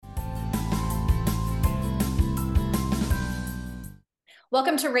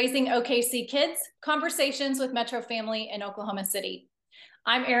Welcome to Raising OKC Kids, Conversations with Metro Family in Oklahoma City.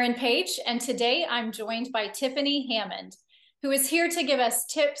 I'm Erin Page, and today I'm joined by Tiffany Hammond, who is here to give us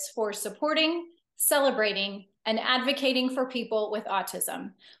tips for supporting, celebrating, and advocating for people with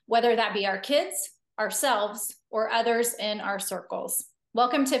autism, whether that be our kids, ourselves, or others in our circles.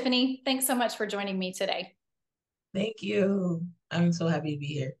 Welcome, Tiffany. Thanks so much for joining me today. Thank you. I'm so happy to be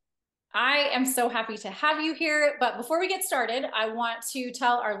here. I am so happy to have you here. But before we get started, I want to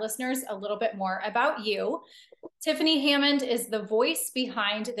tell our listeners a little bit more about you. Tiffany Hammond is the voice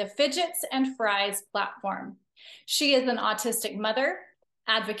behind the Fidgets and Fries platform. She is an autistic mother,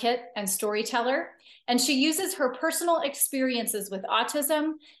 advocate, and storyteller, and she uses her personal experiences with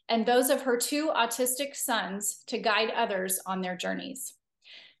autism and those of her two autistic sons to guide others on their journeys.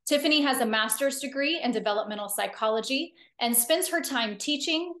 Tiffany has a master's degree in developmental psychology and spends her time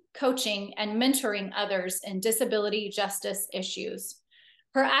teaching, coaching, and mentoring others in disability justice issues.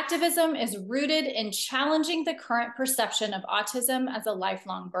 Her activism is rooted in challenging the current perception of autism as a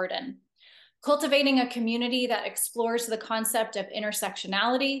lifelong burden, cultivating a community that explores the concept of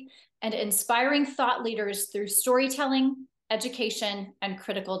intersectionality, and inspiring thought leaders through storytelling, education, and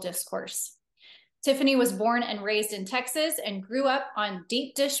critical discourse. Tiffany was born and raised in Texas and grew up on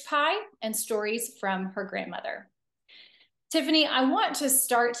deep dish pie and stories from her grandmother. Tiffany, I want to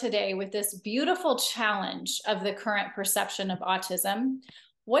start today with this beautiful challenge of the current perception of autism.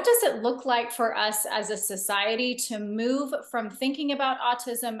 What does it look like for us as a society to move from thinking about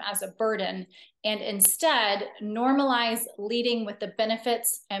autism as a burden and instead normalize leading with the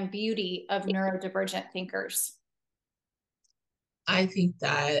benefits and beauty of neurodivergent thinkers? I think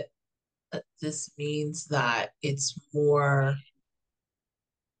that this means that it's more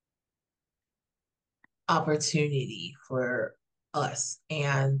opportunity for us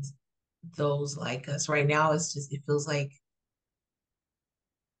and those like us. Right now, it feels like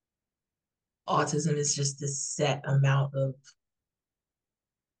autism is just this set amount of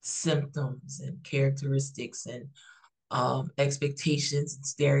symptoms and characteristics and expectations and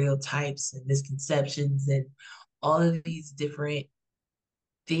stereotypes and misconceptions and all of these different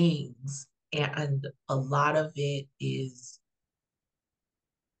things. And a lot of it is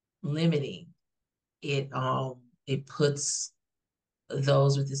limiting. It puts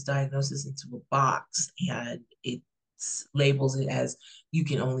those with this diagnosis into a box and it labels it as you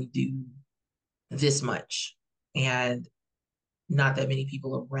can only do this much. And not that many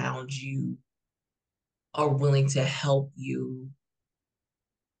people around you are willing to help you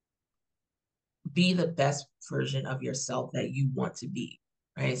be the best version of yourself that you want to be.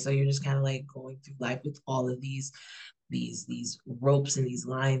 Right. So you're just kind of like going through life with all of these ropes and these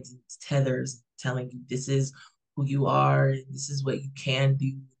lines and tethers telling you this is who you are and this is what you can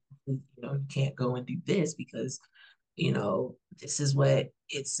do. You can't go and do this because this is what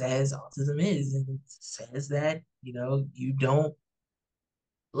it says autism is, and it says that you don't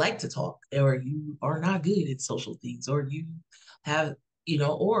like to talk, or you are not good at social things, or you have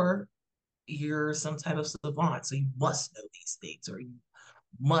or you're some type of savant, so you must know these things, or you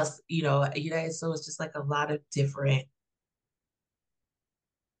must so it's just like a lot of different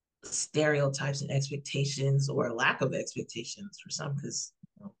stereotypes and expectations, or lack of expectations for some, because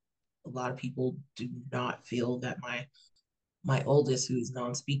a lot of people do not feel that my oldest, who is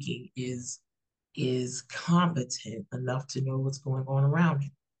non-speaking, is competent enough to know what's going on around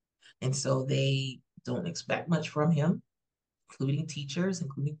him, and so they don't expect much from him, including teachers,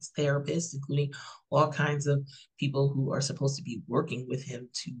 including therapists, including all kinds of people who are supposed to be working with him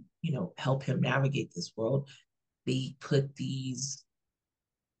to help him navigate this world. They put these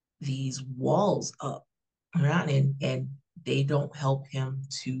walls up around him, and they don't help him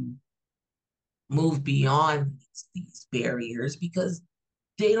to move beyond these barriers because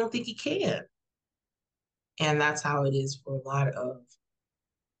they don't think he can. And that's how it is for a lot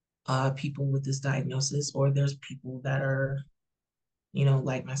of people with this diagnosis. Or there's people that are,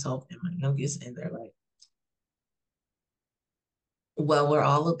 like myself and my youngest, and they're like, well, we're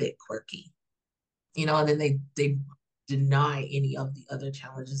all a bit quirky, and then they deny any of the other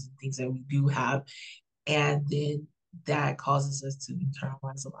challenges and things that we do have. And then that causes us to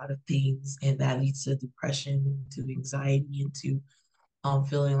internalize a lot of things, and that leads to depression, to anxiety, and to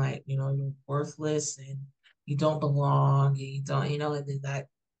feeling like you're worthless and you don't belong, and you don't, and then that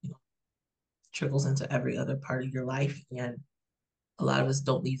trickles into every other part of your life. And a lot of us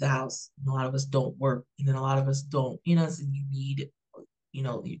don't leave the house, and a lot of us don't work, and then a lot of us don't, so you need, you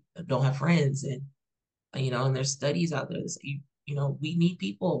don't have friends, and and there's studies out there that say, we need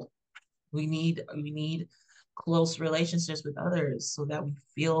people, we need close relationships with others so that we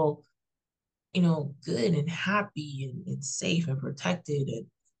feel good and happy and safe and protected and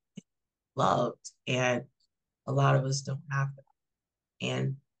loved. And a lot of us don't have that.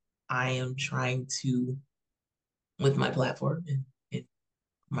 And I am trying to, with my platform and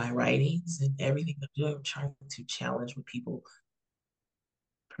my writings and everything I'm doing, I'm trying to challenge what people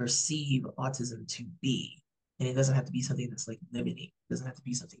perceive autism to be. And it doesn't have to be something that's like limiting. It doesn't have to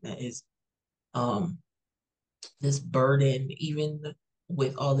be something that is um this burden, even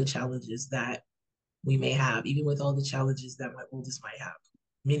with all the challenges that we may have, even with all the challenges that my oldest might have,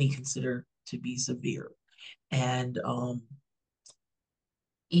 many consider to be severe. And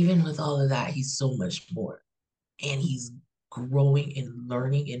even with all of that, he's so much more. And he's growing and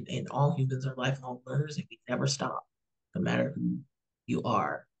learning, and all humans are lifelong learners, and we never stop, no matter who you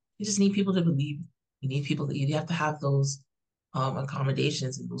are. You just need people to believe. You need people that you have to have those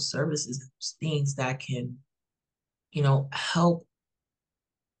accommodations and those services and those things that can, help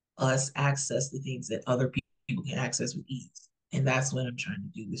us access the things that other people can access with ease. And that's what I'm trying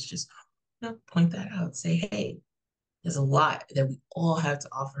to do is just point that out, say, hey, there's a lot that we all have to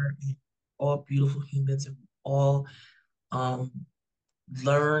offer, and all beautiful humans, and we all um,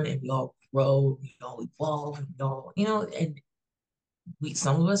 learn, and we all grow, we all evolve, and we all, and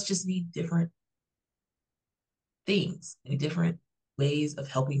some of us just need different things and different ways of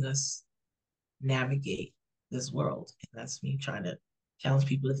helping us navigate this world. And that's me trying to challenge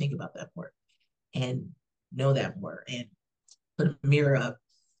people to think about that more and know that more and put a mirror up,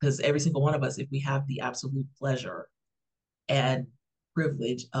 because every single one of us, if we have the absolute pleasure and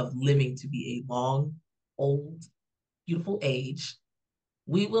privilege of living to be a long, old, beautiful age,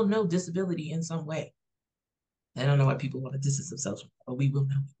 we will know disability in some way. I don't know why people want to distance themselves from that, but we will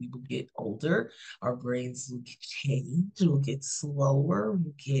know. We will get older, our brains will get changed, we'll get slower,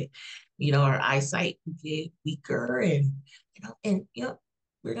 we'll get, our eyesight will get weaker, and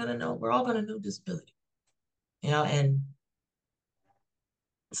we're gonna know, we're all gonna know disability, and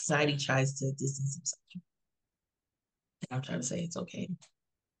society tries to distance themselves. And I'm trying to say it's okay.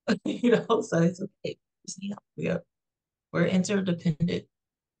 So it's okay. Just, we're interdependent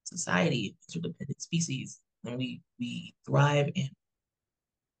society, interdependent species, and we thrive and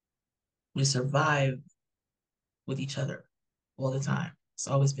we survive with each other all the time. It's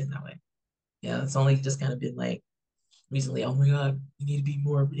always been that way. Yeah, it's only just kind of been like recently, oh my God, we need to be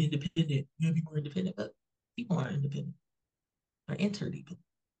more independent. We need to be more independent. But people aren't independent. They're interdependent.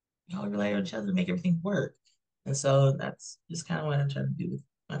 We all rely on each other to make everything work. And so that's just kind of what I'm trying to do with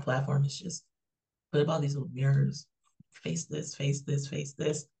my platform, is just put up all these little mirrors, face this, face this, face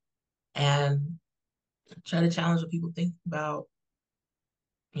this, and try to challenge what people think about,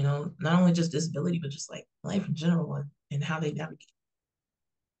 not only just disability, but just like life in general, and how they navigate.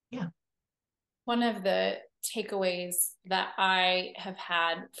 Yeah. One of the takeaways that I have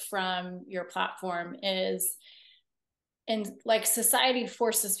had from your platform is, and like, society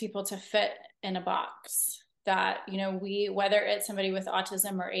forces people to fit in a box that, we, whether it's somebody with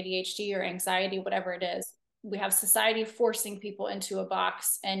autism or ADHD or anxiety, whatever it is, we have society forcing people into a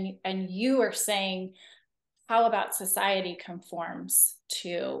box. And you are saying, how about society conforms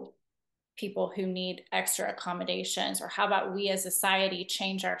to people who need extra accommodations? Or how about we as a society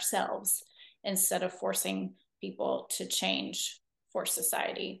change ourselves instead of forcing people to change for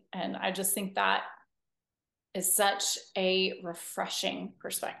society? And I just think that is such a refreshing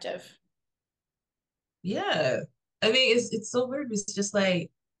perspective. Yeah. I mean, it's so weird. It's just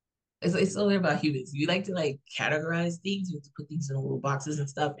like, it's so weird about humans. We like to like categorize things. We have to put things in little boxes and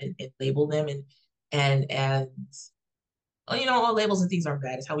stuff, and label them, and all labels and things aren't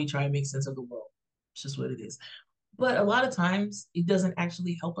bad. It's how we try and make sense of the world. It's just what it is. But a lot of times it doesn't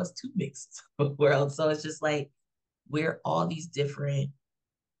actually help us to make sense of the world. So it's just like we're all these different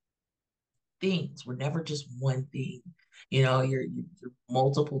things. We're never just one thing. You're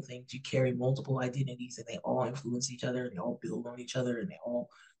multiple things. You carry multiple identities, and they all influence each other, and they all build on each other, and they all,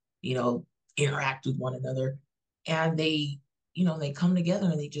 interact with one another. And they come together,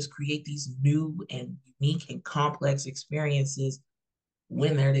 and they just create these new and unique and complex experiences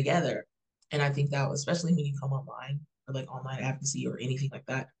when they're together. And I think that, especially when you come online, or like online advocacy or anything like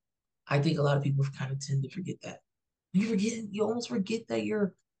that, I think a lot of people kind of tend to forget that. You almost forget that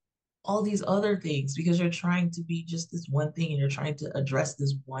you're all these other things, because you're trying to be just this one thing, and you're trying to address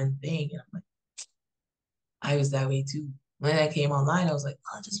this one thing. And I'm like, I was that way too. When I came online, I was like,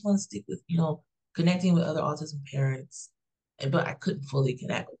 oh, I just want to stick with, connecting with other autism parents. But I couldn't fully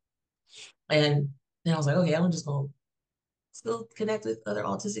connect. And then I was like, okay, I'm just going to still connect with other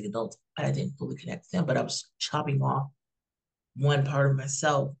autistic adults. And I didn't fully connect with them, but I was chopping off one part of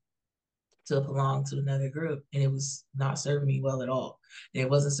myself to belong to another group, and it was not serving me well at all. And it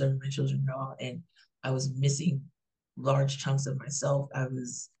wasn't serving my children at all. And I was missing large chunks of myself. I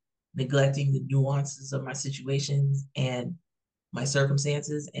was neglecting the nuances of my situations and my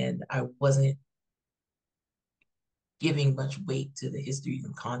circumstances, and I wasn't giving much weight to the histories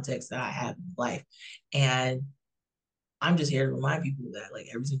and context that I have in life. And I'm just here to remind people that, like,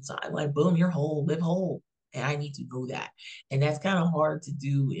 every single time, like, boom, you're whole, live whole. And I need to know that. And that's kind of hard to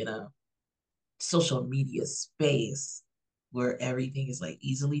do in a social media space where everything is like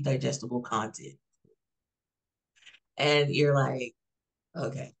easily digestible content. And you're like,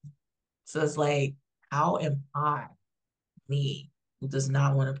 okay. So it's like, how am I, me, who does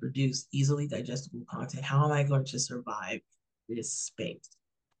not want to produce easily digestible content, how am I going to survive this space?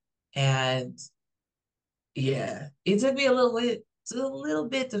 And yeah, it took me a little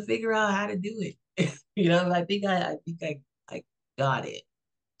bit to figure out how to do it. I think I got it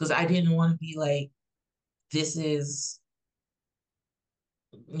because I didn't want to be like, this is,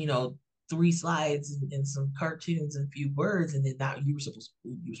 you know, three slides and some cartoons and a few words, and then now you were supposed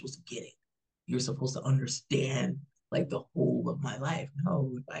to get it. You're supposed to understand like the whole of my life.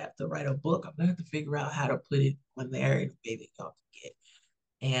 No, if I have to write a book, I'm gonna have to figure out how to put it on there in a way that y'all can get.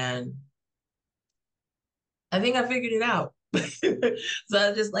 And I think I figured it out. So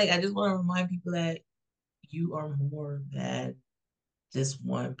I just want to remind people that you are more than just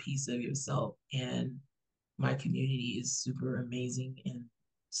one piece of yourself. And my community is super amazing and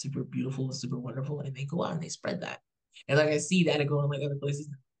super beautiful and super wonderful. And they go out and they spread that. And like I see that and go in like other places.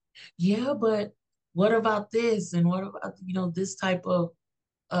 Yeah, but what about this? And what about, this type of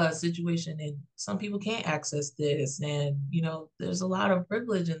situation? And some people can't access this. And, there's a lot of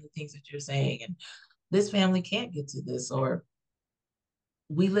privilege in the things that you're saying. And this family can't get to this. Or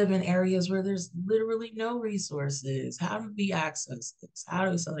we live in areas where there's literally no resources. How do we access this?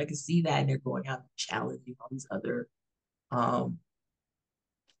 So I can see that, and they're going out and challenging all these other um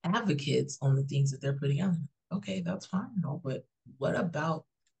advocates on the things that they're putting out. Okay, that's fine and all, but what about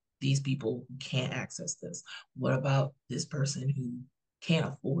these people who can't access this? What about this person who can't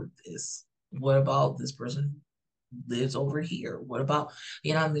afford this? What about this person who lives over here? What about,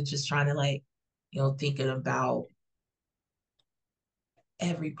 I'm just trying to like, thinking about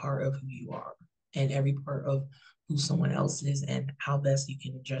every part of who you are and every part of who someone else is and how best you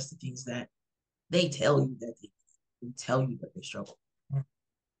can address the things that they tell you that they tell you that they struggle.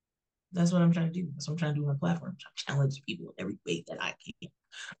 That's what I'm trying to do. That's what I'm trying to do on my platform. I'm trying to challenge people in every way that I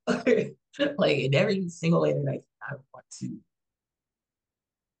can. Like in every single way that I want to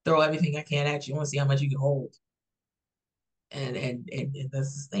throw everything I can at you. I want to see how much you can hold. And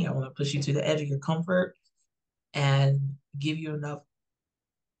that's the thing. I want to push you to the edge of your comfort and give you enough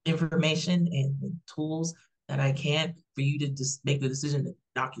information and tools that I can for you to just make the decision to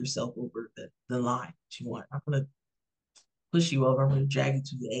knock yourself over the line that you want. I'm going to push you over. I'm going to drag you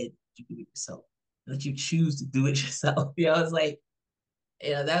to the edge. You do it yourself. Let you choose to do it yourself. It's like,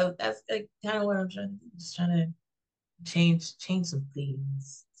 that's like kind of what I'm trying to do. Just trying to change some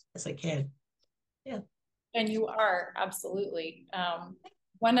things as I can. Yeah. And you are, absolutely.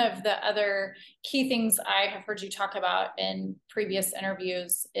 One of the other key things I have heard you talk about in previous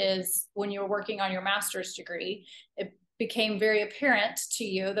interviews is when you were working on your master's degree, it became very apparent to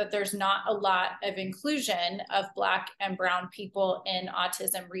you that there's not a lot of inclusion of Black and Brown people in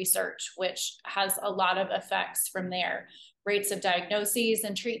autism research, which has a lot of effects from there. Rates of diagnoses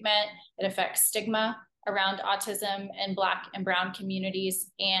and treatment, it affects stigma around autism in Black and Brown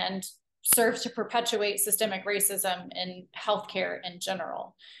communities, and serves to perpetuate systemic racism in healthcare in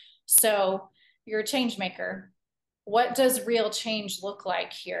general. So you're a change maker. What does real change look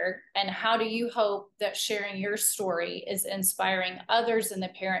like here? And how do you hope that sharing your story is inspiring others in the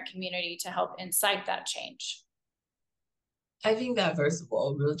parent community to help incite that change? I think that first of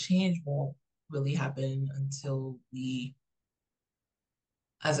all, real change won't really happen until we,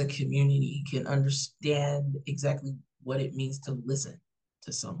 as a community, can understand exactly what it means to listen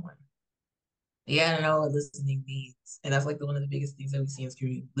to someone. Yeah, I know what listening means. And that's like one of the biggest things that we see in this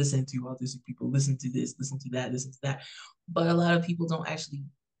community. Listen to autistic people, listen to this, listen to that, listen to that. But a lot of people don't actually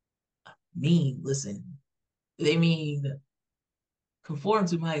mean listen. They mean conform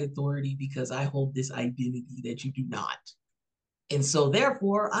to my authority because I hold this identity that you do not. And so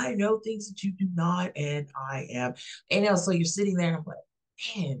therefore I know things that you do not, and I am. And so you're sitting there and I'm like,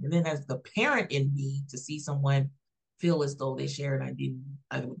 man. And then as the parent in me to see someone feel as though they share an identity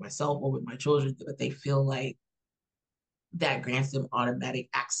either with myself or with my children, but they feel like that grants them automatic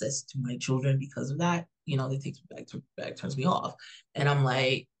access to my children because of that, that takes me back, turns me off. And I'm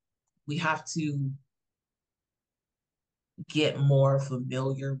like, we have to get more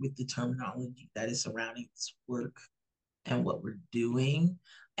familiar with the terminology that is surrounding this work and what we're doing.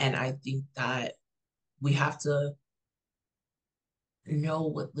 And I think that we have to know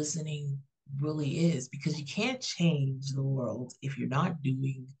what listening really is, because you can't change the world if you're not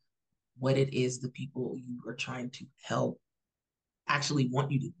doing what it is the people you are trying to help actually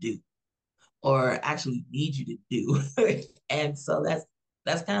want you to do or actually need you to do. And so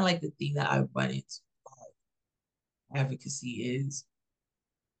that's kind of like the thing that I run into. Advocacy is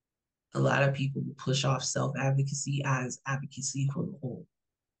a lot of people will push off self-advocacy as advocacy for the whole.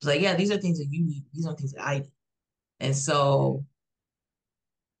 It's like, yeah, these are things that you need. These are things that I need. And so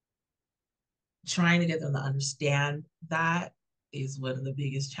trying to get them to understand that is one of the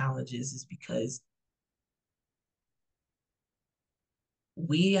biggest challenges, is because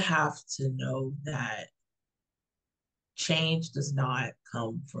we have to know that change does not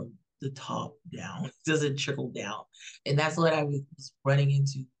come from the top down. It doesn't trickle down. And that's what I was running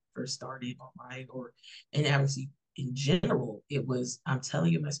into first started online or in advocacy in general. It was, I'm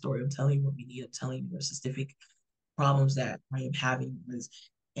telling you my story. I'm telling you what we need. I'm telling you the specific problems that I am having as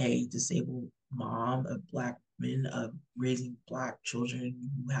a disabled mom, a Black woman, raising Black children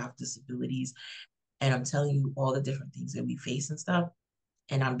who have disabilities. And I'm telling you all the different things that we face and stuff.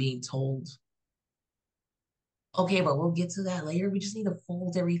 And I'm being told, okay, but we'll get to that later. We just need to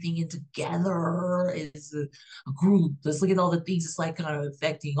fold everything in together as a group. Let's look at all the things it's like kind of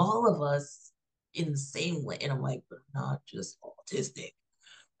affecting all of us in the same way. And I'm like, but I'm not just autistic,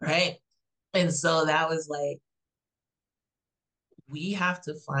 right? And so that was like, we have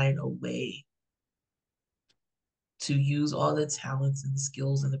to find a way to use all the talents and the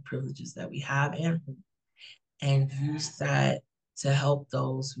skills and the privileges that we have, and use that to help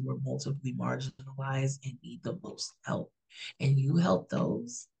those who are multiply marginalized and need the most help. And you help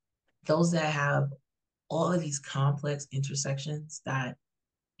those that have all of these complex intersections that,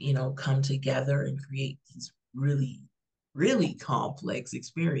 come together and create these really, really complex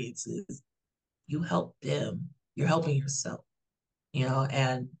experiences. You help them, you're helping yourself,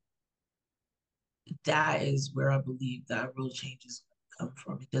 and that is where I believe that real change is going to come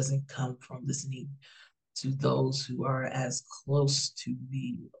from. It doesn't come from listening to those who are as close to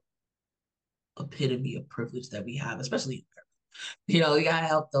the epitome of privilege that we have, especially, we gotta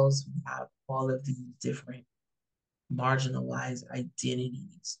help those who have all of these different marginalized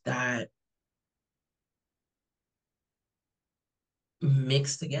identities that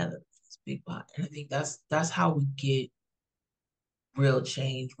mix together. This big pot. And I think that's how we get real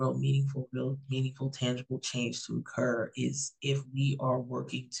change, real meaningful, tangible change to occur, is if we are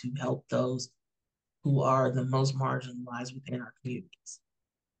working to help those who are the most marginalized within our communities.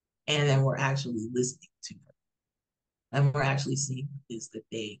 And then we're actually listening to them. And we're actually seeing what it is that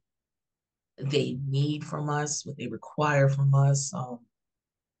they need from us, what they require from us.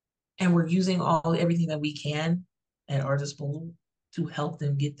 And we're using everything that we can at our disposal to help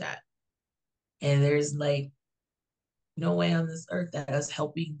them get that. And there's like no way on this earth that us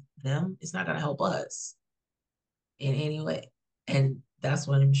helping them, it's not gonna help us in any way. And that's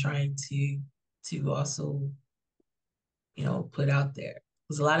what I'm trying to also, put out there.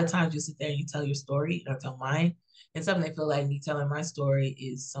 Because a lot of times you sit there and you tell your story, and I tell mine, and something they feel like me telling my story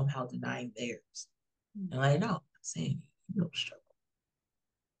is somehow denying theirs. And I know, I'm saying you don't struggle.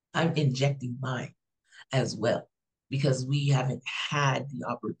 I'm injecting mine as well, because we haven't had the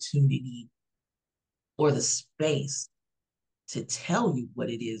opportunity or the space to tell you what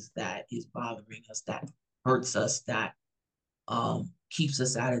it is that is bothering us, that hurts us, that keeps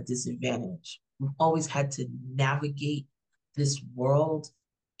us at a disadvantage. We've always had to navigate this world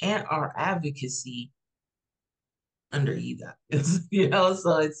and our advocacy under you guys,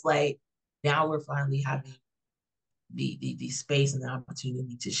 So it's like now we're finally having the space and the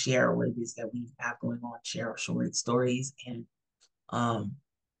opportunity to share what it is that we have going on, share our short stories, and um,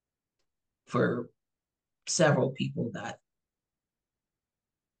 for several people that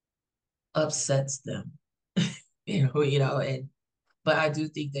upsets them, and but I do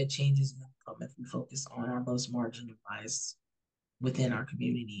think that change is going to come if we focus on our most marginalized within our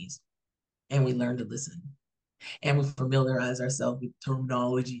communities, and we learn to listen, and we familiarize ourselves with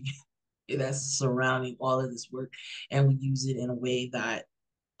terminology that's surrounding all of this work, and we use it in a way that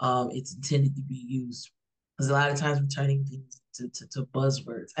it's intended to be used. Because a lot of times we're turning things to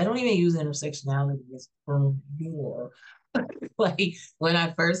buzzwords. I don't even use intersectionality as a term more. Like when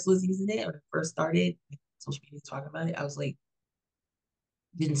I first was using it, when I first started social media talking about it, I was like,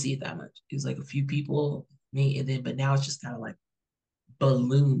 didn't see it that much. It was like a few people, me, and then, but now it's just kind of like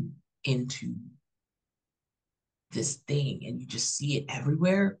balloon into this thing, and you just see it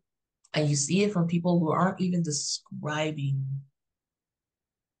everywhere. And you see it from people who aren't even describing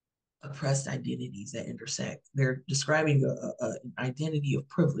oppressed identities that intersect. They're describing an identity of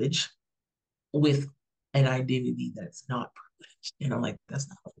privilege with an identity that's not privileged. And I'm like, that's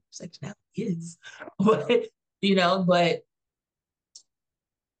not what intersectionality is. But, but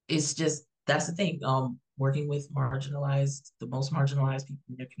it's just, that's the thing. Working with the most marginalized people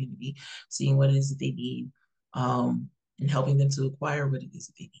in their community, seeing what it is that they need, and helping them to acquire what it is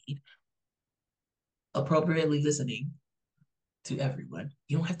that they need, appropriately listening to everyone.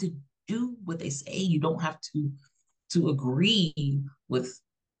 You don't have to do what they say. You don't have to agree with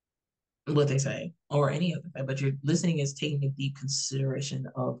what they say or any of that, but your listening is taking a deep consideration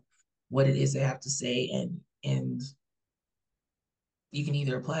of what it is they have to say, and you can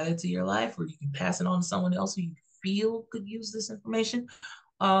either apply that to your life or you can pass it on to someone else who you feel could use this information,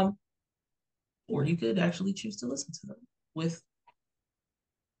 um, or you could actually choose to listen to them with.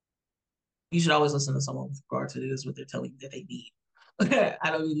 You should always listen to someone with regard to this, what they're telling you that they need. I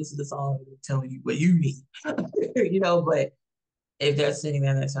don't mean listen to someone telling you what you need, but if they're sitting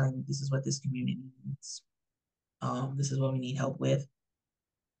there and they're telling you this is what this community needs, this is what we need help with,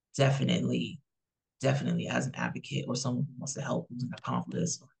 definitely, definitely as an advocate or someone who wants to help, who's an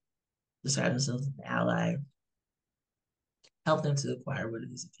accomplice or describe themselves as an ally, help them to acquire what it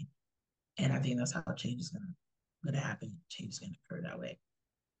is. And I think that's how change is gonna happen. Change is gonna occur that way.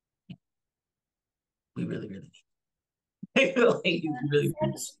 We really, really need. Like, we really,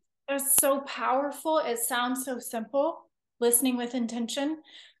 really. It's so powerful. It sounds so simple, listening with intention.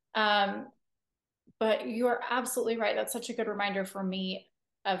 Um, but you're absolutely right. That's such a good reminder for me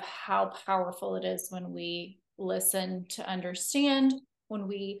of how powerful it is when we listen to understand, when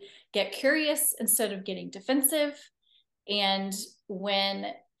we get curious instead of getting defensive, and when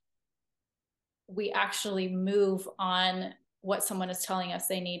we actually move on what someone is telling us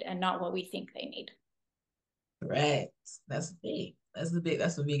they need and not what we think they need. Correct. That's the thing. That's the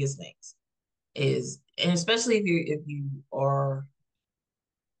biggest things is, and especially if you are,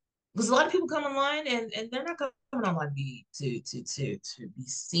 because a lot of people come online and they're not coming online to be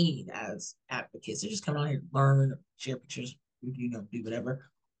seen as advocates. They're just coming on here to learn, share pictures, do whatever.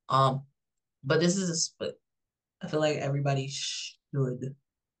 But this is a split. I feel like everybody should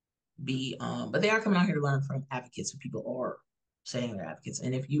be, but they are coming out here to learn from advocates who people are saying they're advocates.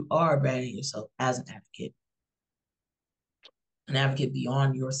 And if you are branding yourself as an advocate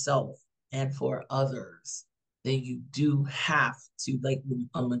beyond yourself and for others, then you do have to, like,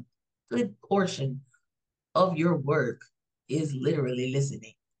 a good portion of your work is literally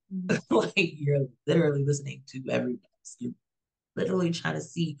listening. Like, you're literally listening to everyone else. You're literally trying to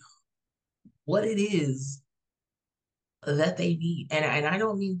see what it is that they need. And I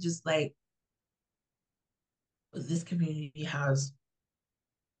don't mean just like this community has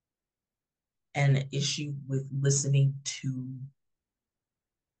an issue with listening to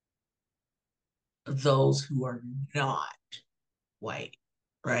those who are not white,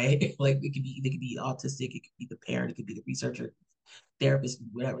 right? Like they could be autistic, it could be the parent, it could be the researcher, therapist,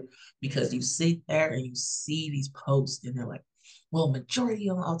 whatever. Because you sit there and you see these posts and they're like, well, majority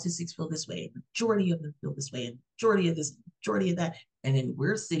of autistics feel this way, majority of them feel this way, and majority of this, majority of that. And then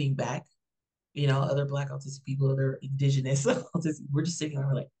we're sitting back, other Black autistic people, other indigenous autistic, we're just sitting there,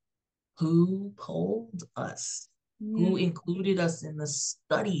 we're like, who polled us? Who included us in the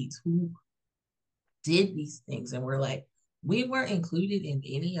studies? Who did these things? And we're like, we weren't included in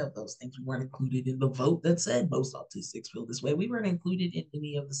any of those things. We weren't included in the vote that said most autistics feel this way. We weren't included in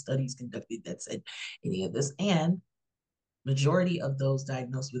any of the studies conducted that said any of this. And majority of those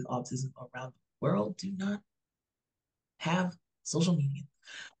diagnosed with autism around the world do not have social media.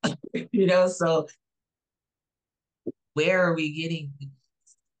 So where are we getting these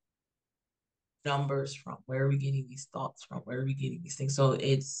numbers from? Where are we getting these thoughts from? Where are we getting these things? So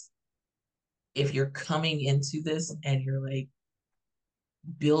it's, if you're coming into this and you're like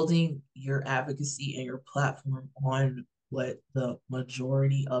building your advocacy and your platform on what the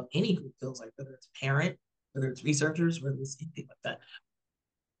majority of any group feels like, whether it's parent, whether it's researchers, whether it's anything like that,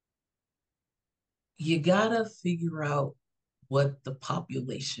 you gotta figure out what the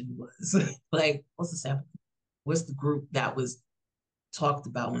population was. Like, what's the sample? What's the group that was talked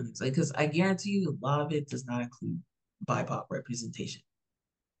about when it's like, because I guarantee you a lot of it does not include BIPOC representation.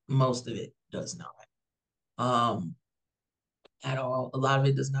 Most of it does not. At all. A lot of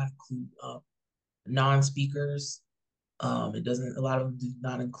it does not include non-speakers. It doesn't. A lot of them do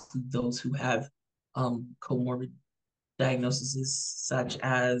not include those who have comorbid diagnoses such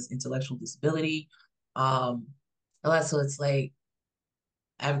as intellectual disability. So it's like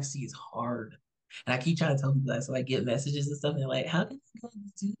advocacy is hard And I keep trying to tell people that. So I get messages and stuff, and they're like, how can I go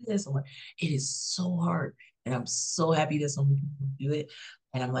and do this? I'm like, it is so hard. And I'm so happy that so many people do it.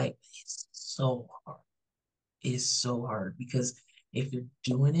 And I'm like, it's so hard. It is so hard because if you're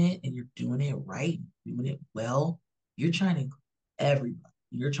doing it and you're doing it right, doing it well, you're trying to include everybody.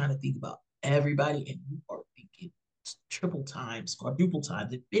 You're trying to think about everybody, and you are thinking triple times, quadruple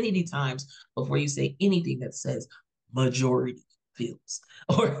times, infinity times before you say anything that says majority feels.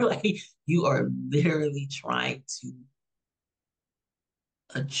 Or like you are literally trying to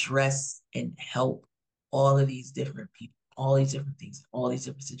address and help all of these different people, all these different things, all these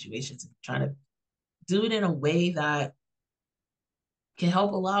different situations, and trying to do it in a way that can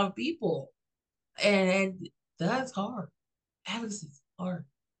help a lot of people. And that's hard. Advocacy is hard.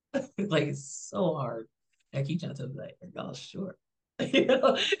 Like it's so hard. I keep trying to tell you like, y'all sure. Like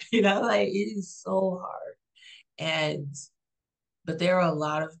it is so hard. And but there are a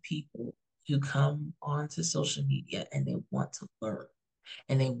lot of people who come onto social media and they want to learn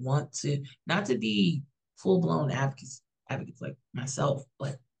and they want to not to be full-blown advocates like myself,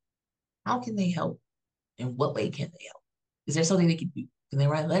 but how can they help? In what way can they help? Is there something they can do? Can they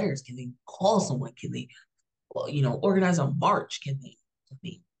write letters? Can they call someone? Can they, well, organize a march? Can they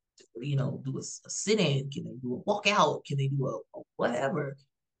do a sit-in? Can they do a walkout? Can they do a whatever?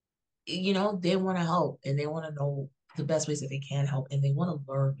 They want to help and they want to know the best ways that they can help and they want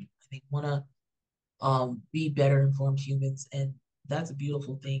to learn and they want to be better informed humans. And that's a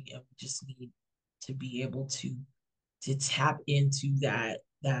beautiful thing. And we just need to be able to tap into that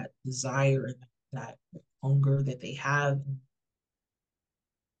desire and that hunger that they have and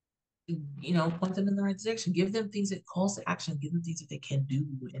point them in the right direction. Give them things that calls to action. Give them things that they can do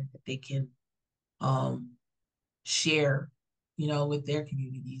and that they can um, share, with their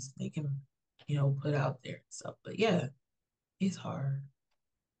communities. They can, put out there and stuff. But yeah, it's hard.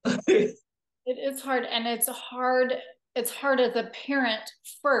 It is hard, and it's hard as a parent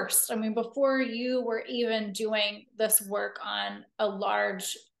first. I mean, before you were even doing this work on a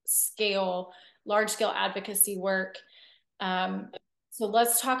large scale advocacy work. So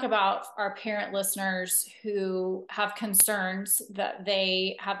let's talk about our parent listeners who have concerns that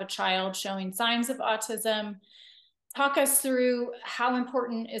they have a child showing signs of autism. Talk us through how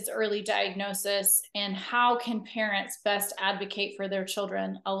important is early diagnosis and how can parents best advocate for their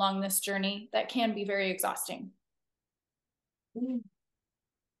children along this journey that can be very exhausting.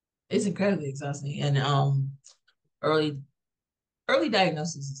 It's incredibly exhausting. And early early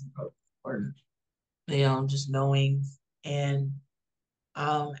diagnosis is important. Just knowing and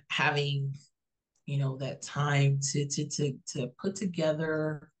having, that time to put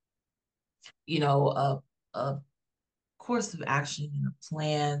together, a course of action and a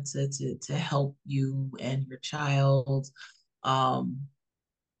plan to help you and your child. Um,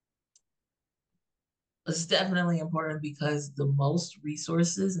 it's definitely important because the most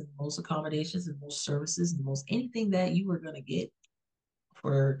resources and most accommodations and most services and most anything that you are going to get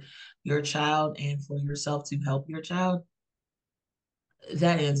for your child and for yourself to help your child,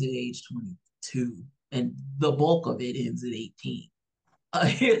 that ends at age 22. And the bulk of it ends at 18.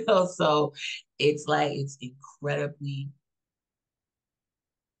 So it's like it's incredibly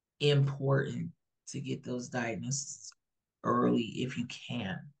important to get those diagnoses early if you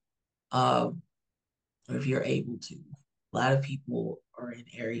can, um, or if you're able to. A lot of people are in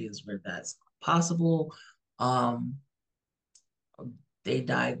areas where that's not possible. Um, they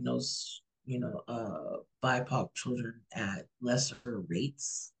diagnose, BIPOC children at lesser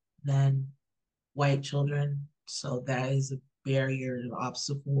rates than white children. So that is a barrier, an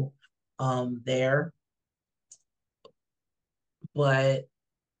obstacle there. But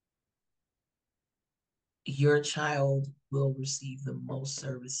your child will receive the most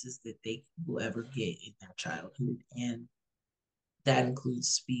services that they will ever get in their childhood. And that includes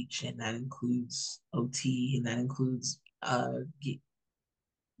speech and that includes OT and that includes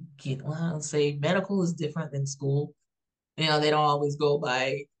well, I'll say medical is different than school. They don't always go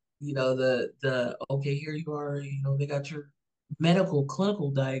by, the okay, here you are, they got your medical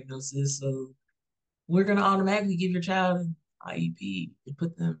clinical diagnosis. So we're gonna automatically give your child an IEP and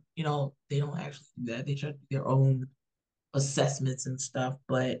put them, they don't actually do that. They try to do their own assessments and stuff,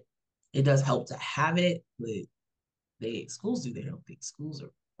 but it does help to have it. But schools do, they don't think schools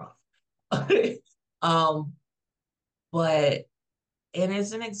are rough. um, but and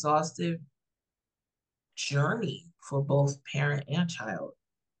it's an exhaustive journey for both parent and child.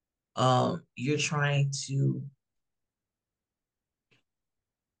 You're trying to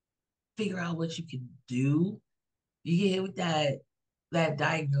figure out what you can do. You get hit with that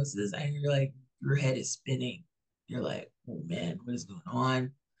diagnosis, and you're like, your head is spinning. You're like, oh man, what is going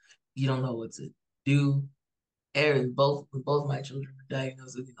on? You don't know what to do. And both my children were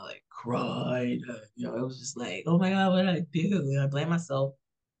diagnosed, like cried. It was just like, oh my God, what did I do? And I blame myself.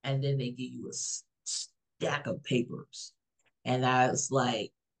 And then they give you a stack of papers, and that's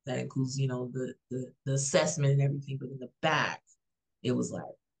like that includes, the assessment and everything. But in the back, it was like,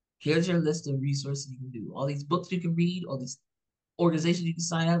 here's your list of resources you can do, all these books you can read, all these organizations you can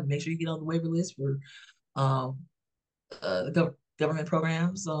sign up, and make sure you get on the waiver list for um the government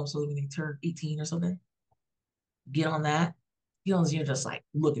programs. So when you turn 18 or something, get on that. You're just like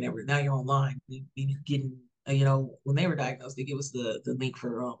looking at it. Now you're online. You're getting, when they were diagnosed, they give us the link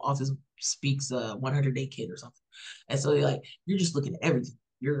for Autism Speaks 100-day kit or something. And so you're just looking at everything.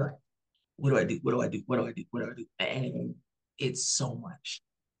 You're like, what do I do? What do I do? What do I do? What do I do? And it's so much.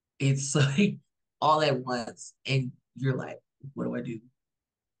 It's like all at once. And you're like, what do I do?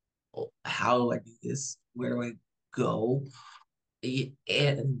 How do I do this? Where do I go?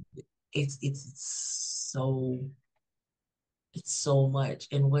 And it's so much.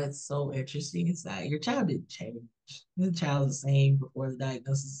 And what's so interesting is that your child didn't change. The child's the same before the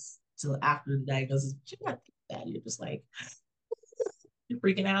diagnosis till after the diagnosis, but you're not that. You're just like, you're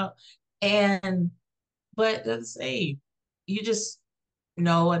freaking out. And but they're the same. You just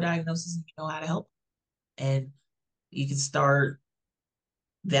know a diagnosis and you know how to help. And you can start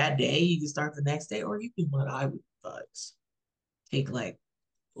that day, you can start the next day, or you can, what I would advise, take like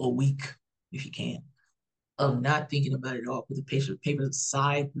a week if you can, of not thinking about it at all. Put the paper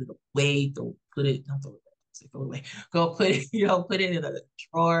aside, put it away, don't put it, don't throw it away, say throw it away. Go put it, put it in a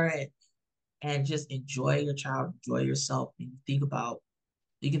drawer, and just enjoy your child, enjoy yourself, and you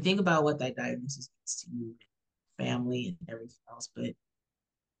can think about what that diagnosis means to you, family, and everything else, but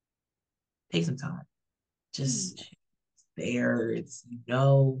take some time. Just there, it's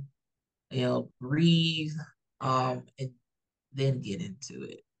breathe, and then get into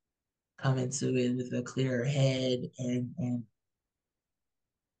it. Come into it with a clear head, and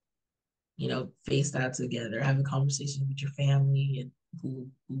face that together. Have a conversation with your family and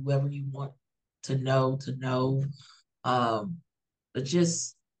whoever you want to know. Um, but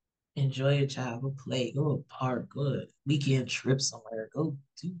just enjoy your child. Go play. Go to a park. Go to a weekend trip somewhere. Go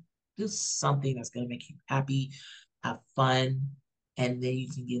do something that's gonna make you happy. Have fun, and then you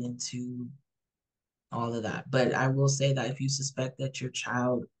can get into all of that. But I will say that if you suspect that your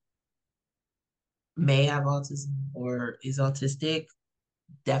child may have autism or is autistic,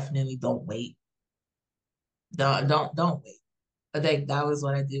 definitely don't wait. Don't wait. I think that was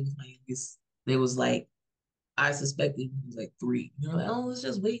what I did with my youngest. It was like I suspected he was like 3. You're like, oh, let's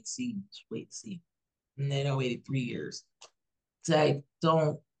just wait and see. Just wait and see. And then I waited 3 years. It's like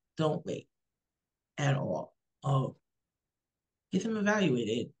don't wait at all. Get them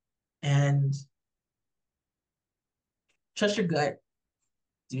evaluated and trust your gut.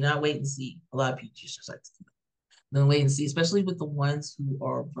 Do not wait and see. A lot of people just like to do that. Don't wait and see, especially with the ones who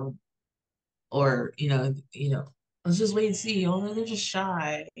are verbal or let's just wait and see. Oh, they're just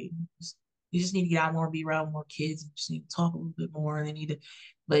shy. You just need to get out more, be around more kids. You just need to talk a little bit more. And they need to,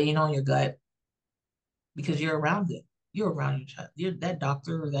 but in your gut, because you're around them. You're around your child. You're that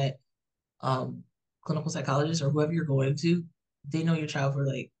doctor or that um clinical psychologist or whoever you're going to. They know your child for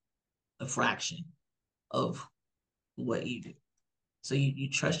like a fraction of what you do. So you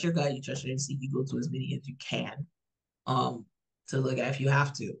trust your gut. You trust your instinct. You go to as many as you can um to look at if you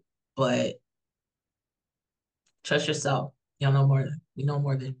have to, but trust yourself. Y'all know more. We know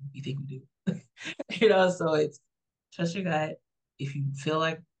more than we think we do. So it's trust your gut. If you feel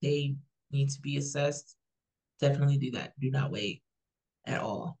like they need to be assessed, definitely do that. Do not wait at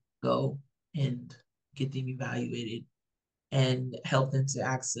all. Go and get them evaluated and help them to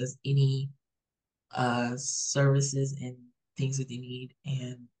access any services and things that they need.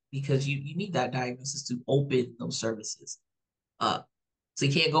 And because you need that diagnosis to open those services up. So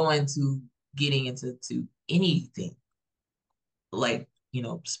you can't go into getting into anything like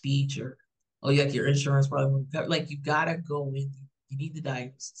speech or like your insurance problem, like you gotta go in, you need the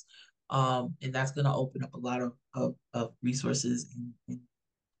diagnosis, and that's going to open up a lot of resources and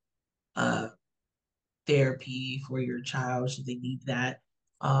uh therapy for your child should they need that.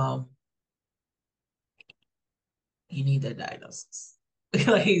 um you need that diagnosis.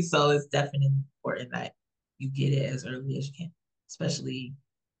 Like, so it's definitely important that you get it as early as you can, especially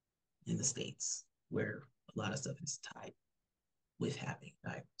in the States where a lot of stuff is tied with having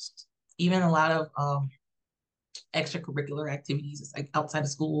diagnosis. Even a lot of extracurricular activities, it's like outside of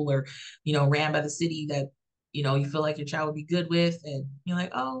school or ran by the city that you feel like your child would be good with, and you're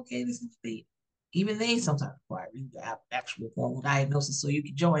like, oh, okay, this is the even they sometimes require you to have actual formal diagnosis so you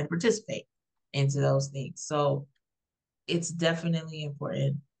can join and participate into those things. So it's definitely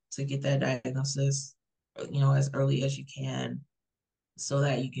important to get that diagnosis, as early as you can, so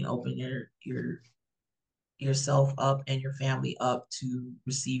that you can open yourself up and your family up to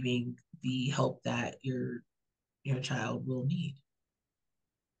receiving the help that your child will need.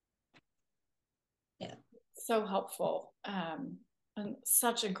 Yeah. So helpful. And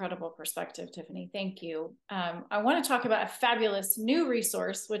such incredible perspective, Tiffany. Thank you. I want to talk about a fabulous new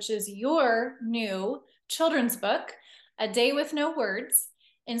resource, which is your new children's book, A Day with No Words,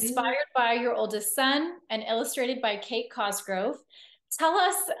 inspired by your oldest son and illustrated by Kate Cosgrove. Tell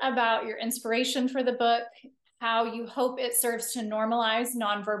us about your inspiration for the book, how you hope it serves to normalize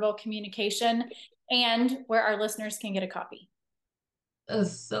nonverbal communication, and where our listeners can get a copy.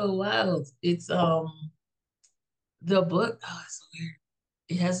 That's so wild. It's the book, oh, it's so weird.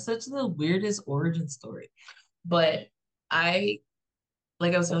 It has such the weirdest origin story. But I,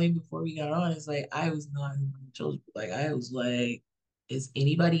 like I was telling you before we got on, it's like I was not in my children. Like I was like, is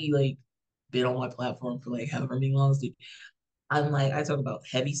anybody like been on my platform for like however many long? I'm like, I talk about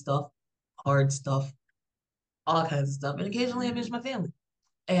heavy stuff, hard stuff, all kinds of stuff, and occasionally I mention my family.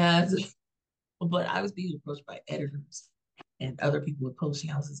 And but I was being approached by editors and other people with publishing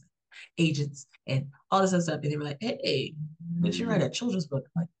houses, agents, and all this other stuff. And they were like, hey, would you write a children's book?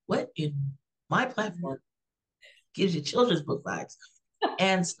 I'm like, what in my platform gives you children's book vibes?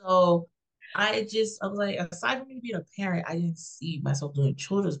 And so I was like, aside from me being a parent, I didn't see myself doing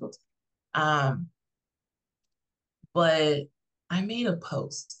children's books. Um, but I made a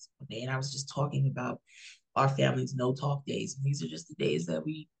post one day and I was just talking about our family's no talk days. And these are just the days that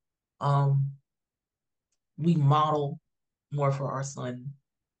um we model more for our son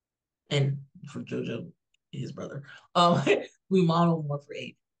and for Jojo, his brother. Um, we model more for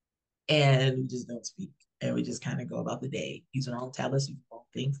Aiden, and we just don't speak, and we just kind of go about the day using our own tablets, using our own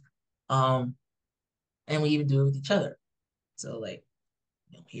things, and we even do it with each other. So like,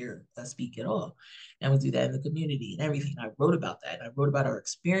 you don't hear us speak at all, and we do that in the community and everything. I wrote about that, and I wrote about our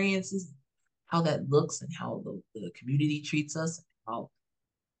experiences, how that looks, and how the community treats us, and how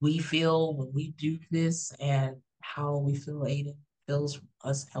we feel when we do this, and how we feel Aiden feels from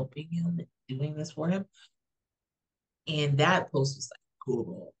us helping him and doing this for him. And that post was like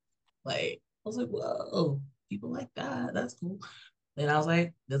cool. Like I was like, whoa, people like that. That's cool. Then I was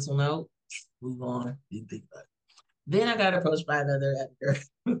like, this will know, move on, didn't think about it. Then I got approached by another editor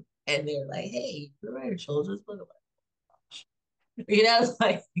and they're like, hey, you're writing children's book. It's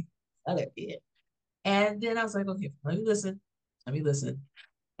like, other kid. And then I was like, okay, let me listen. Let me listen.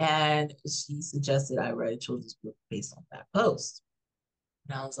 And she suggested I write a children's book based on that post.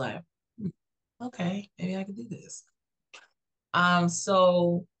 And I was like, okay, maybe I can do this.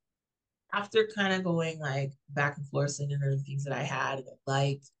 So after kind of going like back and forth and the things that I had and I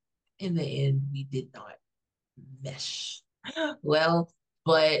liked, in the end, we did not mesh well,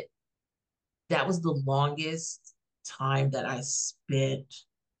 but that was the longest time that I spent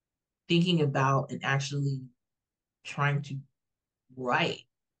thinking about and actually trying to write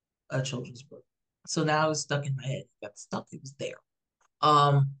a children's book. So now it was stuck in my head. It got stuck. It was there.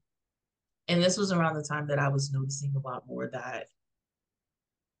 Um, and this was around the time that I was noticing a lot more that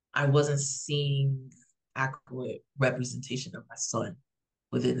I wasn't seeing accurate representation of my son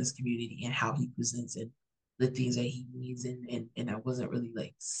within this community and how he presents and the things that he needs and I wasn't really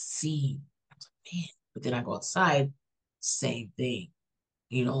like seeing. I was like, man, but then I go outside, same thing.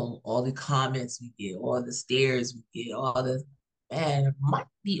 All the comments we get, all the stares we get, all the man, it might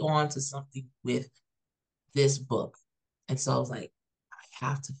be on to something with this book. And so I was like, I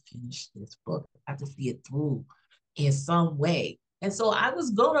have to finish this book. I have to see it through in some way. And so I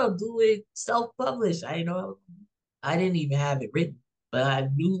was gonna do it self-published. I didn't even have it written, but I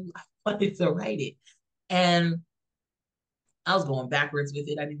knew I wanted to write it. And I was going backwards with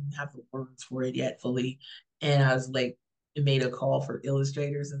it. I didn't have the words for it yet fully. And I was like, it made a call for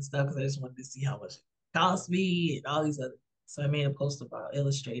illustrators and stuff because I just wanted to see how much it cost me and all these other. So I made a post about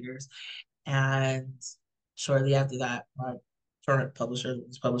illustrators. And shortly after that, my current publisher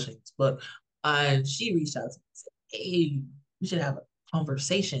was publishing this book, and she reached out to me and said, hey, we should have a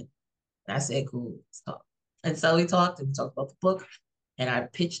conversation. And I said, cool, let's talk. And so we talked and we talked about the book. And I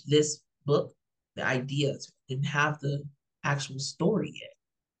pitched this book, the ideas, didn't have the actual story yet.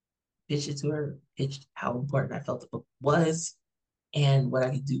 Pitched it to her, pitched how important I felt the book was and what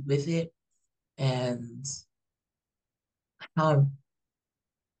I could do with it and how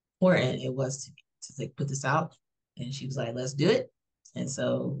important it was to me to like put this out. And she was like, let's do it. And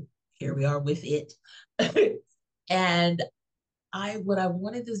so here we are with it. And what I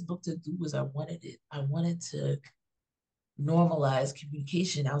wanted this book to do was I wanted to normalize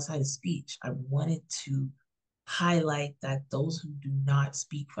communication outside of speech. I wanted to highlight that those who do not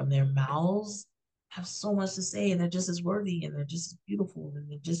speak from their mouths have so much to say, and they're just as worthy, and they're just as beautiful,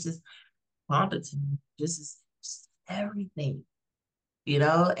 and they're just as competent, just everything,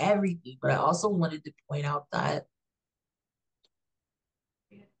 everything. But I also wanted to point out that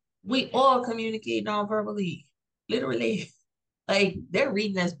we all communicate non-verbally, literally. Like they're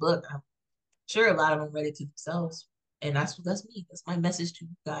reading this book. I'm sure a lot of them read it to themselves. And that's me. That's my message to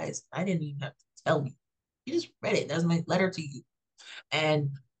you guys. I didn't even have to tell you. You just read it. That's my letter to you.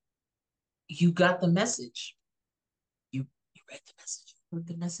 And you got the message. You read the message. You heard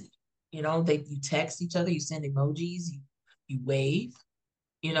the message. You text each other, you send emojis, you wave,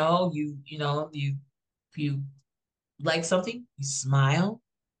 you like something, you smile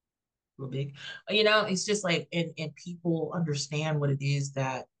real big. It's just like and people understand what it is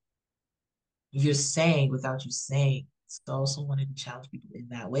that you're saying without you saying. So I also wanted to challenge people in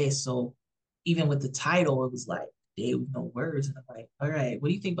that way. So even with the title, it was like Day with No Words. And I'm like, all right, what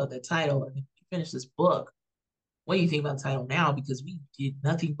do you think about that title? And if you finish this book, what do you think about the title now? Because we did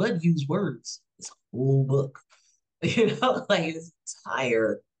nothing but use words. This whole book, like this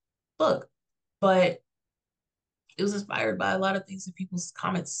entire book. But it was inspired by a lot of things that people's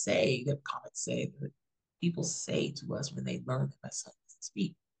comments say that people say to us when they learn that my son doesn't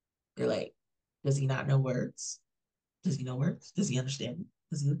speak. They're like, does he not know words? Does he know words? Does he understand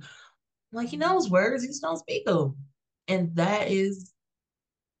them? I'm like, he knows words, he just don't speak them. And that is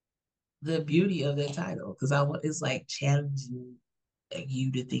the beauty of that title, because I want it's like challenging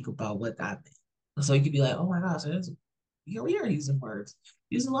you to think about what that meant. So you could be like, oh my gosh, we are using words,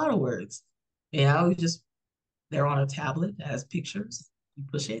 use a lot of words. We just they're on a tablet that has pictures. You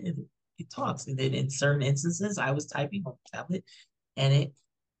push it and it talks. And then in certain instances, I was typing on the tablet and it,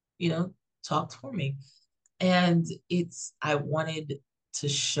 talked for me. And I wanted to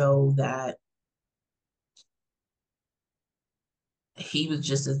show that he was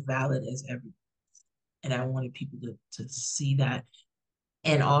just as valid as everyone. And I wanted people to see that.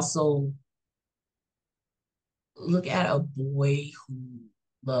 And also look at a boy who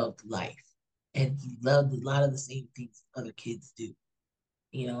loved life. And he loved a lot of the same things other kids do.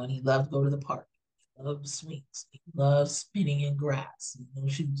 And he loved to go to the park. He loved swings. He loved spinning in grass with no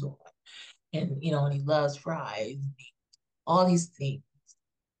shoes on. And he loves fries, all these things.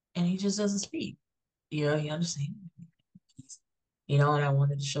 And he just doesn't speak. He understands. And I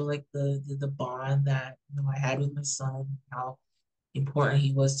wanted to show like the bond that I had with my son, how important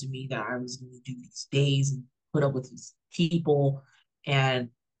he was to me, that I was going to do these days and put up with these people, and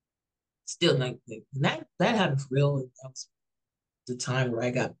still like that happened for real. That was the time where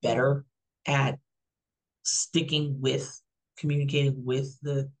I got better at sticking with communicating with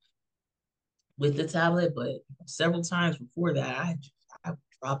the tablet, but several times before that, I would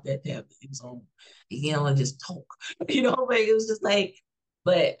drop that tablet. It was on, and just talk. Like it was just like,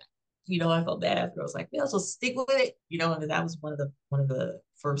 but I felt bad after. I was like, yeah, so stick with it. And that was one of the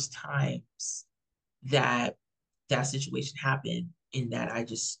first times that that situation happened, in that I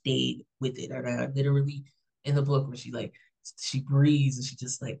just stayed with it. And I literally in the book where she breathes and she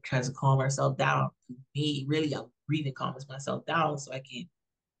just like tries to calm herself down. For me, really, I'm breathing calms myself down so I can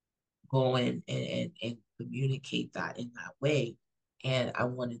go in and communicate that in that way. And I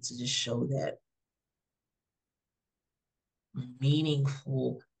wanted to just show that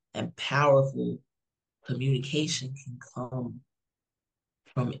meaningful and powerful communication can come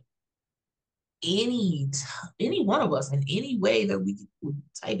from any any one of us in any way that we could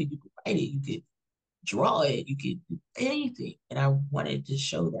type it, you could write it, you could draw it, you could do anything. And I wanted to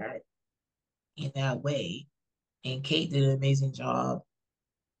show that in that way. And Kate did an amazing job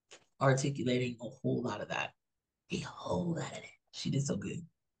articulating a whole lot of that. A whole lot of it. She did so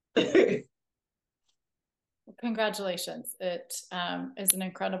good. Congratulations. It is an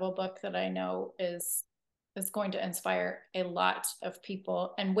incredible book that I know is going to inspire a lot of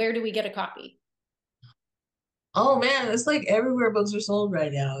people. And where do we get a copy? Oh man, it's like everywhere books are sold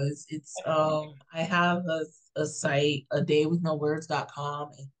right now. It's I have a site, a daywithnowords.com,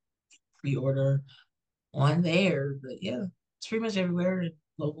 and pre-order on there. But yeah, it's pretty much everywhere.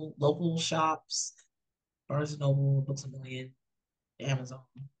 Local shops, Barnes and Noble, Books a Million, Amazon,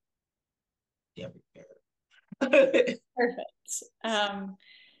 everywhere. Perfect.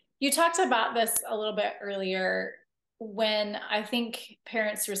 You talked about this a little bit earlier. When I think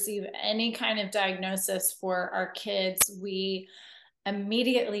parents receive any kind of diagnosis for our kids, we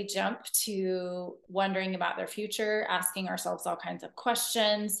immediately jump to wondering about their future, asking ourselves all kinds of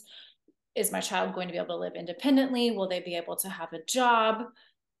questions. Is my child going to be able to live independently? Will they be able to have a job?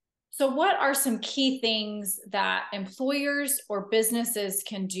 So, what are some key things that employers or businesses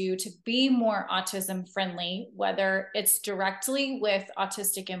can do to be more autism friendly, whether it's directly with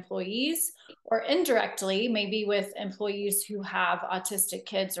autistic employees or indirectly, maybe with employees who have autistic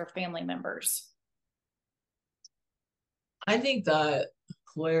kids or family members? I think that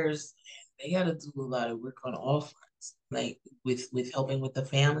employers, they got to do a lot of work on all fronts, like with helping with the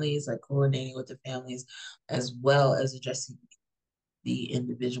families, like coordinating with the families, as well as addressing the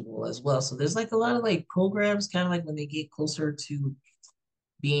individual as well. So there's like a lot of like programs, kind of like when they get closer to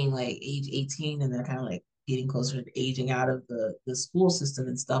being like age 18 and they're kind of like getting closer to aging out of the school system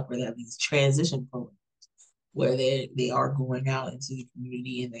and stuff, where they have these transition programs where they are going out into the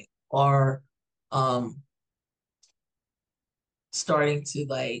community and they are um starting to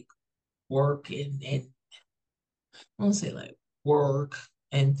like work and I won't say like work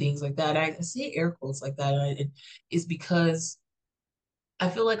and things like that. I see air quotes like that. And it's because I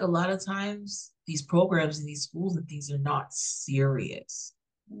feel like a lot of times these programs in these schools and things are not serious.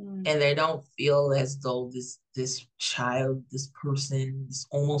 Mm. And they don't feel as though this child, this person, this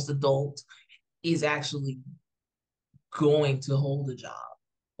almost adult is actually going to hold a job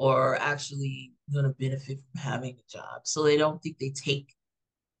or actually going to benefit from having a job. So they don't think they take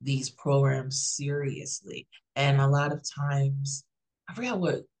these programs seriously. And a lot of times, I forgot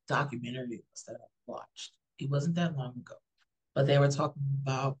what documentary it was that I watched. It wasn't that long ago, but they were talking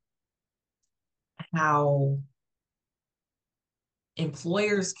about how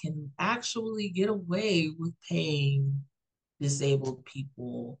employers can actually get away with paying disabled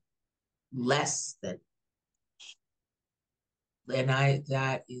people less than, and I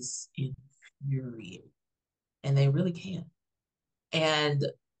that is infuriating. And they really can. And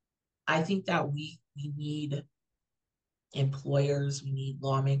I think that we need employers, we need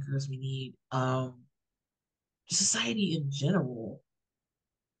lawmakers, we need society in general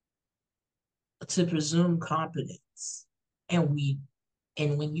to presume competence. And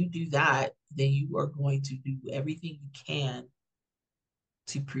when you do that, then you are going to do everything you can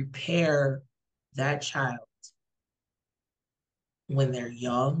to prepare that child when they're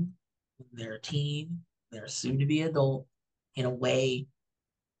young, when they're a teen, they're soon to be adult, in a way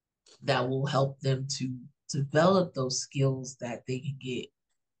that will help them to develop those skills that they can get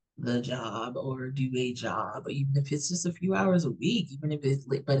the job or do a job, even if it's just a few hours a week, even if it's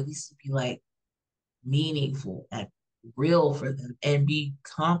late, but at least to be like meaningful and real for them and be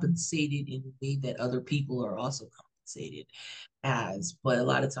compensated in a way that other people are also compensated as. But a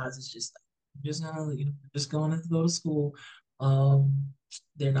lot of times it's just like, just gonna, just going to go to school. Um,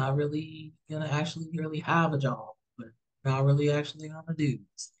 they're not really gonna actually really have a job, but not really actually gonna do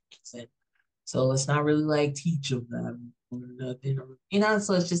these things. And so it's not really like teach them or nothing, or,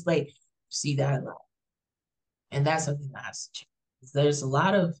 so it's just like see that a lot. And that's something that has to change. There's a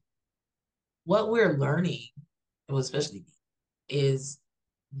lot of what we're learning, well, especially me, is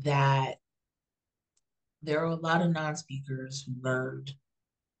that there are a lot of non-speakers who learned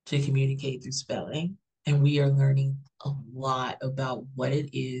to communicate through spelling, and we are learning a lot about what it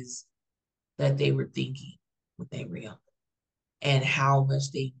is that they were thinking when they were young and how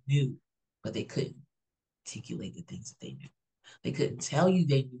much they knew, but they couldn't articulate the things that they knew. They couldn't tell you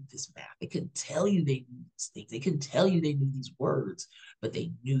they knew this math. They couldn't tell you they knew these things. They couldn't tell you they knew these words, but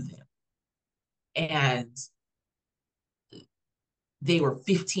they knew them. And they were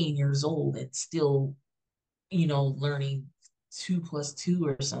 15 years old and still, learning 2 plus 2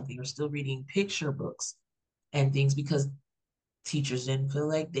 or something, or still reading picture books and things because teachers didn't feel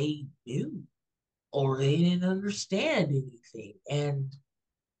like they knew or they didn't understand anything. And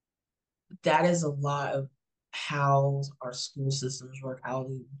that is a lot of how our school systems work, how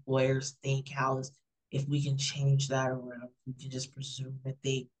the employers think, if we can change that around, we can just presume that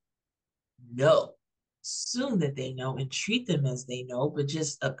they know, assume that they know and treat them as they know, but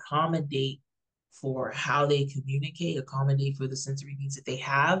just accommodate for how they communicate, accommodate for the sensory needs that they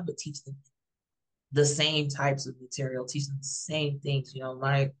have, but teach them the same types of material, teach them the same things.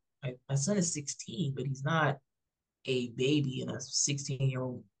 My son is 16, but he's not a baby in a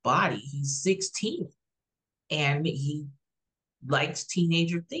 16-year-old body. He's 16 and he likes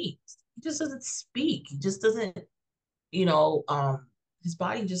teenager things. He just doesn't speak. He just doesn't, you know, um, his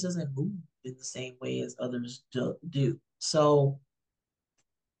body just doesn't move in the same way as others do. So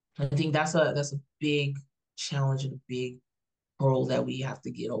I think that's a big challenge and a big hurdle that we have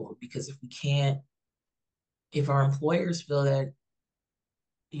to get over, because if our employers feel that,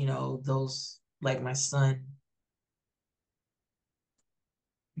 those like my son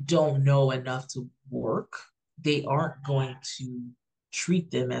don't know enough to work, they aren't going to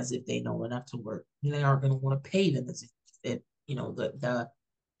treat them as if they know enough to work. And they aren't going to want to pay them as if,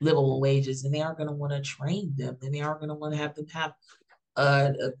 the livable wages, and they aren't going to want to train them, and they aren't going to want to have them have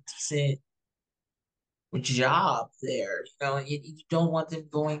a decent job there. You don't want them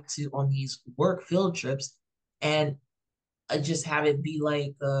going to on these work field trips and just have it be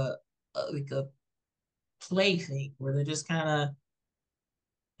like a play thing where they're just kind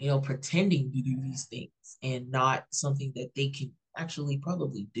of pretending to do these things and not something that they can actually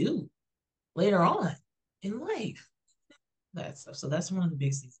probably do later on in life. That stuff. So that's one of the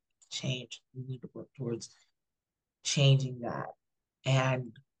biggest things to change. We need to work towards changing that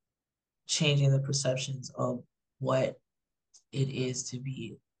and changing the perceptions of what it is to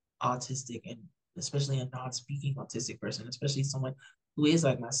be autistic, and especially a non-speaking autistic person, especially someone who is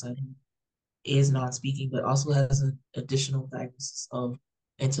like my son, who is non-speaking, but also has an additional diagnosis of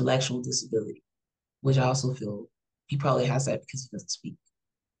intellectual disability, which I also feel he probably has that because he doesn't speak.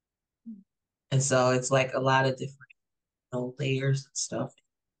 And so it's like a lot of different layers and stuff.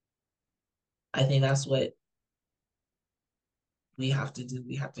 I think that's what we have to do.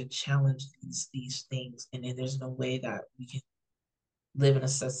 We have to challenge these things, and then there's no way that we can live in a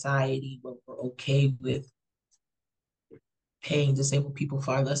society where we're okay with paying disabled people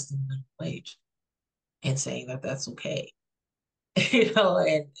far less than minimum wage and saying that that's okay.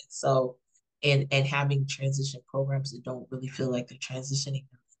 And so and having transition programs that don't really feel like they're transitioning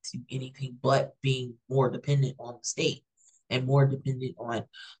them to anything but being more dependent on the state and more dependent on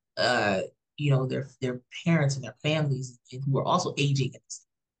their parents and their families, and who are also aging at the state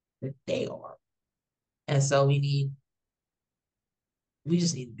that they are. And so we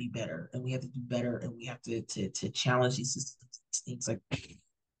just need to be better, and we have to do better, and we have to challenge these systems, things like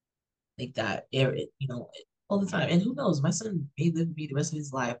that, all the time. And who knows, my son may live with me the rest of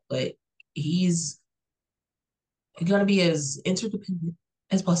his life, but he's gonna be as interdependent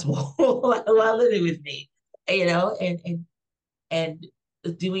as possible while living with me, and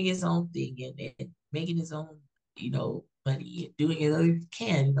doing his own thing, and making his own, money, and doing it he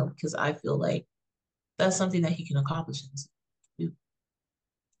can, because I feel like that's something that he can accomplish in this.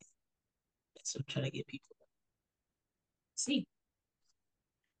 So I'm trying to get people to see.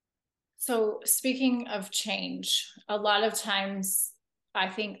 So, speaking of change, a lot of times I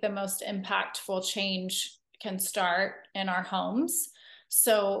think the most impactful change can start in our homes.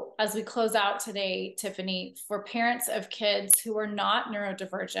 So, as we close out today, Tiffany, for parents of kids who are not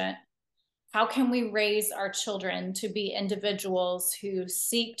neurodivergent, how can we raise our children to be individuals who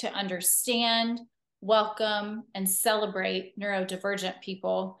seek to understand, welcome, and celebrate neurodivergent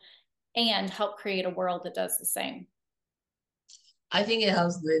people and help create a world that does the same? I think it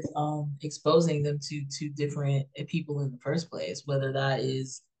helps with exposing them to different people in the first place, whether that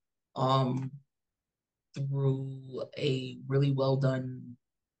is um through a really well done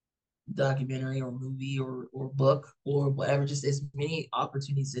documentary or movie or book or whatever, just as many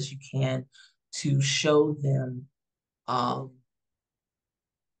opportunities as you can to show them um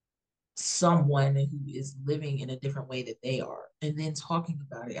someone who is living in a different way that they are, and then talking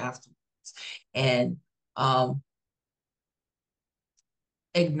about it afterwards, and um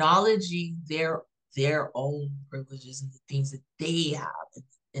acknowledging their own privileges and the things that they have,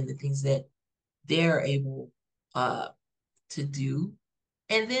 and the things that they're able to do,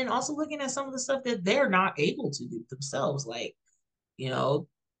 and then also looking at some of the stuff that they're not able to do themselves, like, you know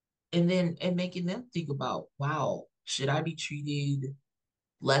and making them think about, wow, should I be treated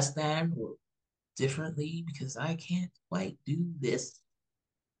less than or differently because I can't quite do this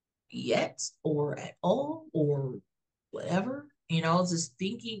yet or at all or whatever, just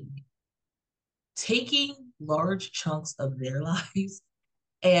thinking, taking large chunks of their lives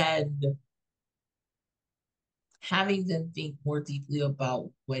and having them think more deeply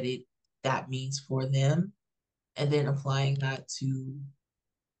about what it that means for them, and then applying that to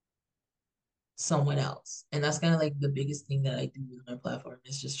someone else. And that's kind of like the biggest thing that I do with my platform,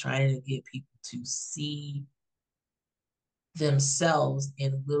 is just trying to get people to see themselves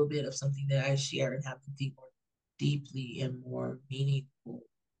in a little bit of something that I share, and have them think more deeply and more meaningfully.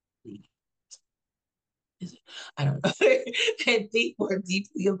 Is it? I don't know. And think more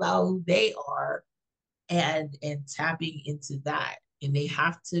deeply about who they are, and tapping into that. And they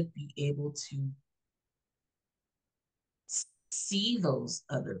have to be able to see those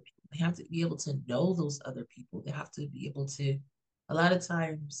other people. They have to be able to know those other people. They have to be able to, a lot of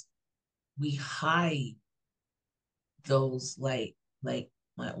times we hide those, like my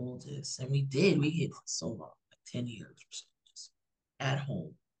oldest, and we hid for so long, like 10 years or so, just at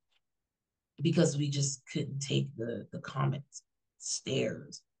home, because we just couldn't take the comments,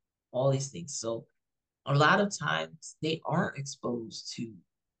 stares, all these things. So a lot of times they aren't exposed to,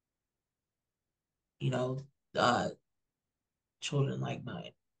 you know, uh, children like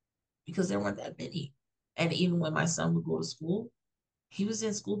mine. because there weren't that many. And even when my son would go to school, he was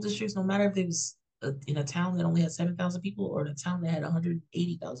in school districts, no matter if it was in a town that only had 7,000 people or in a town that had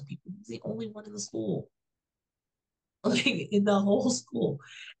 180,000 people. He was the only one in the school, like in the whole school.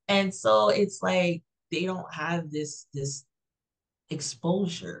 And so it's like they don't have this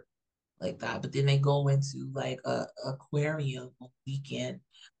exposure like that. But then they go into like a aquarium on weekend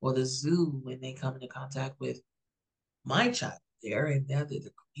or the zoo when they come into contact with my child there, and now they're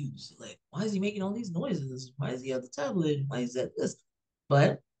confused. Like, why is he making all these noises? Why is he on the tablet? Why is that this?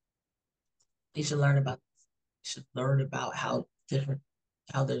 But they should learn about should learn about how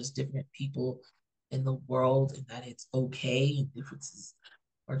there's different people in the world and that it's okay and differences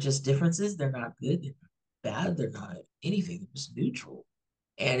are just differences. They're not good, they're not bad, they're not anything, they're just neutral.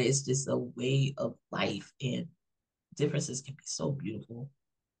 And it's just a way of life. And differences can be so beautiful.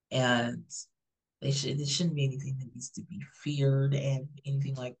 And it shouldn't be anything that needs to be feared and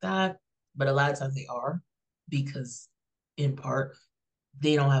anything like that. But a lot of times they are, because in part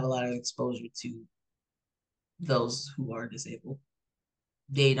they don't have a lot of exposure to those who are disabled.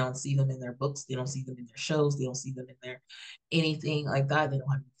 They don't see them in their books. They don't see them in their shows. They don't see them in their anything like that. They don't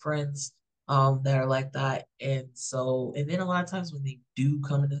have friends that are like that. And so, and then a lot of times when they do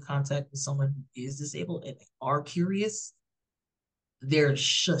come into contact with someone who is disabled and they are curious, they're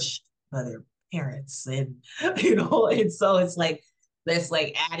shushed by their parents. And, and so it's like, that's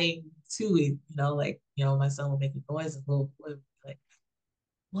like adding to it, like, my son will make a noise and little boy will be like,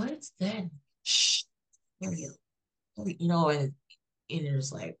 what's that? Shh, Ariel. And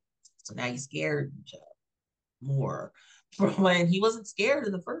it's like, so now he's scared more from when he wasn't scared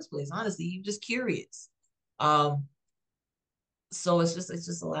in the first place. Honestly, he was just curious. So it's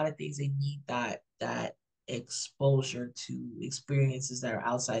just a lot of things. They need that exposure to experiences that are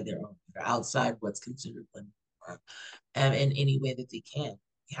outside their own, outside what's considered limited, in any way that they can.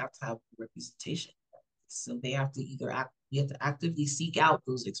 You have to have representation. So they have to we have to actively seek out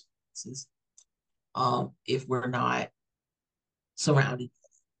those experiences if we're not surrounded.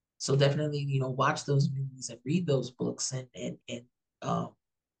 So definitely, watch those movies and read those books and go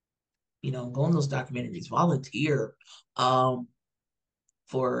on those documentaries, volunteer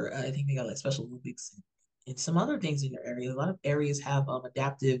for I think they got like Special Olympics and some other things in your area. A lot of areas have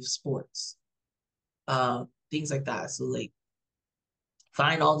adaptive sports, things like that. So like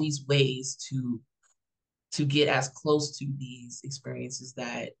find all these ways to get as close to these experiences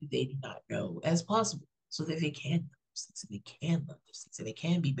that they do not know as possible, so that they can know those things, and they can learn those things, and they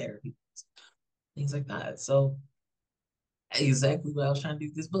can be better people, things like that. So exactly what I was trying to do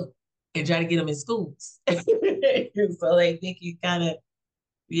with this book and try to get them in schools. So like they can kind of,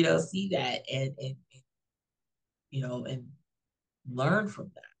 see that and learn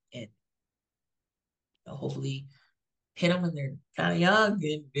from that. And hopefully hit them when they're kind of young,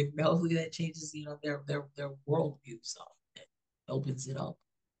 and hopefully that changes, their worldview. So it opens it up.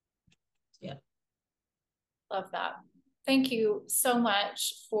 Yeah. Love that. Thank you so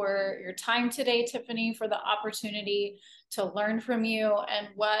much for your time today, Tiffany, for the opportunity to learn from you, and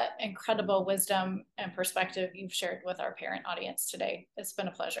what incredible wisdom and perspective you've shared with our parent audience today. It's been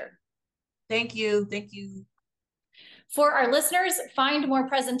a pleasure. Thank you. Thank you. For our listeners, find more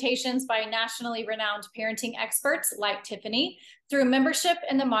presentations by nationally renowned parenting experts like Tiffany through membership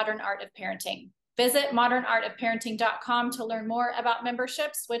in the Modern Art of Parenting. Visit modernartofparenting.com to learn more about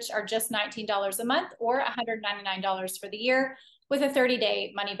memberships, which are just $19 a month or $199 for the year, with a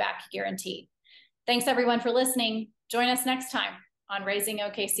 30-day money-back guarantee. Thanks everyone for listening. Join us next time on Raising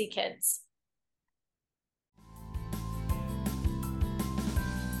OKC Kids.